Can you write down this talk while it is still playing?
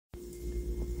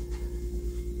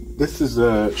This is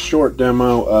a short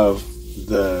demo of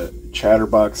the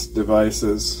Chatterbox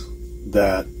devices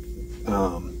that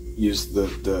use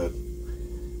the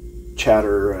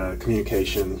chatter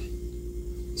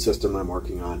communication system I'm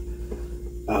working on.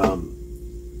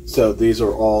 So these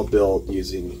are all built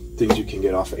using things you can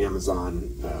get off of Amazon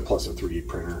plus a 3D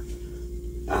printer.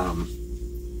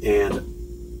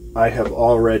 And I have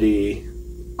already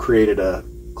created a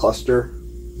cluster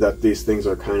that these things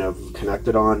are kind of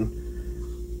connected on,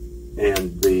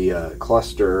 and the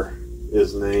cluster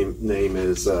is name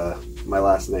is my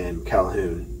last name,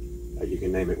 Calhoun. You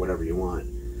can name it whatever you want.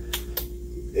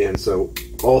 And so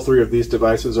all three of these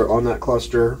devices are on that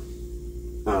cluster.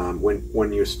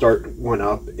 When you start one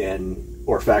up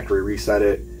or factory reset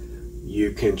it,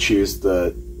 you can choose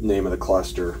the name of the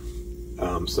cluster.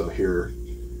 So here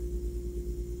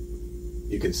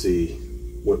you can see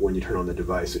when you turn on the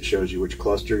device, it shows you which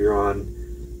cluster you're on,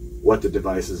 what the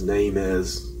device's name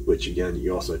is, which again,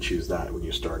 you also choose that when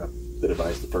you start up the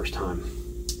device the first time.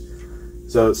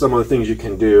 So some of the things you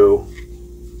can do,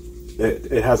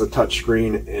 it has a touch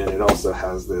screen, and it also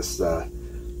has this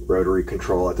rotary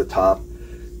control at the top.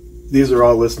 These are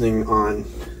all listening on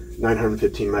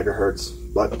 915 megahertz,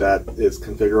 but that is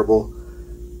configurable.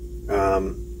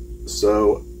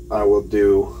 So I will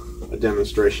do a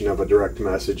demonstration of a direct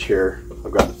message here.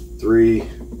 I've got three.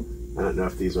 I don't know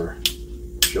if these are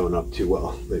showing up too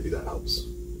well. Maybe that helps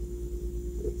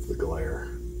with the glare.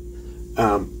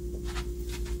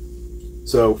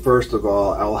 So first of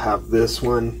all, I'll have this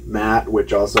one, Matt,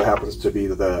 which also happens to be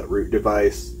the root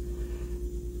device.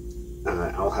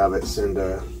 I'll have it send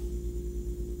a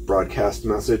broadcast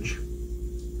message.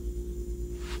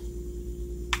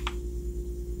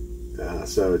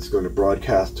 So it's going to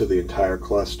broadcast to the entire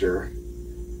cluster.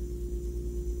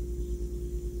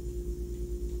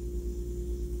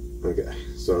 Okay,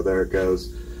 so there it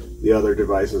goes. The other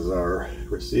devices are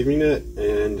receiving it,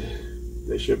 and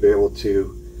they should be able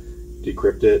to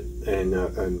decrypt it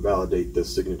and validate the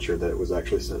signature that it was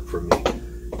actually sent from me.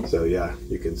 So yeah,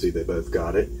 you can see they both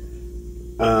got it.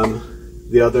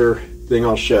 The other thing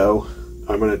I'll show,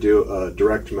 I'm going to do a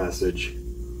direct message.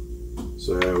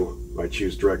 So I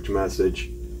choose direct message.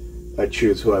 I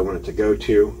choose who I want it to go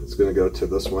to. It's going to go to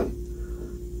this one.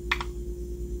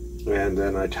 And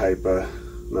then I type a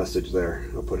message there.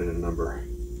 I'll put in a number.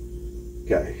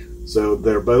 Okay, so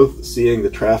they're both seeing the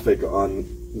traffic on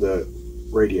the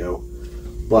radio,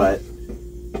 but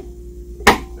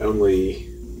only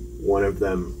one of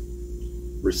them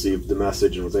received the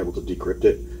message and was able to decrypt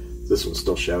it. This one's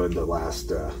still showing the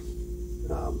last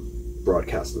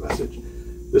broadcast message.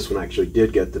 This one actually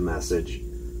did get the message,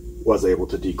 was able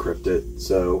to decrypt it.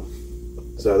 So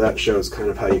that shows kind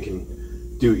of how you can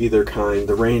do either kind.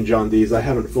 The range on these I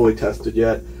haven't fully tested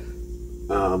yet.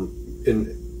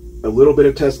 In a little bit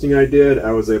of testing I did,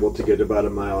 I was able to get about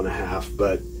 1.5 miles,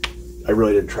 but I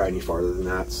really didn't try any farther than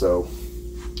that. So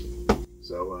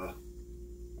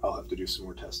I'll have to do some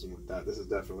more testing with that. This is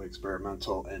definitely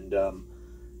experimental, and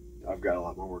I've got a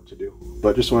lot more work to do.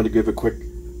 But just wanted to give a quick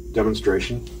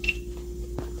demonstration.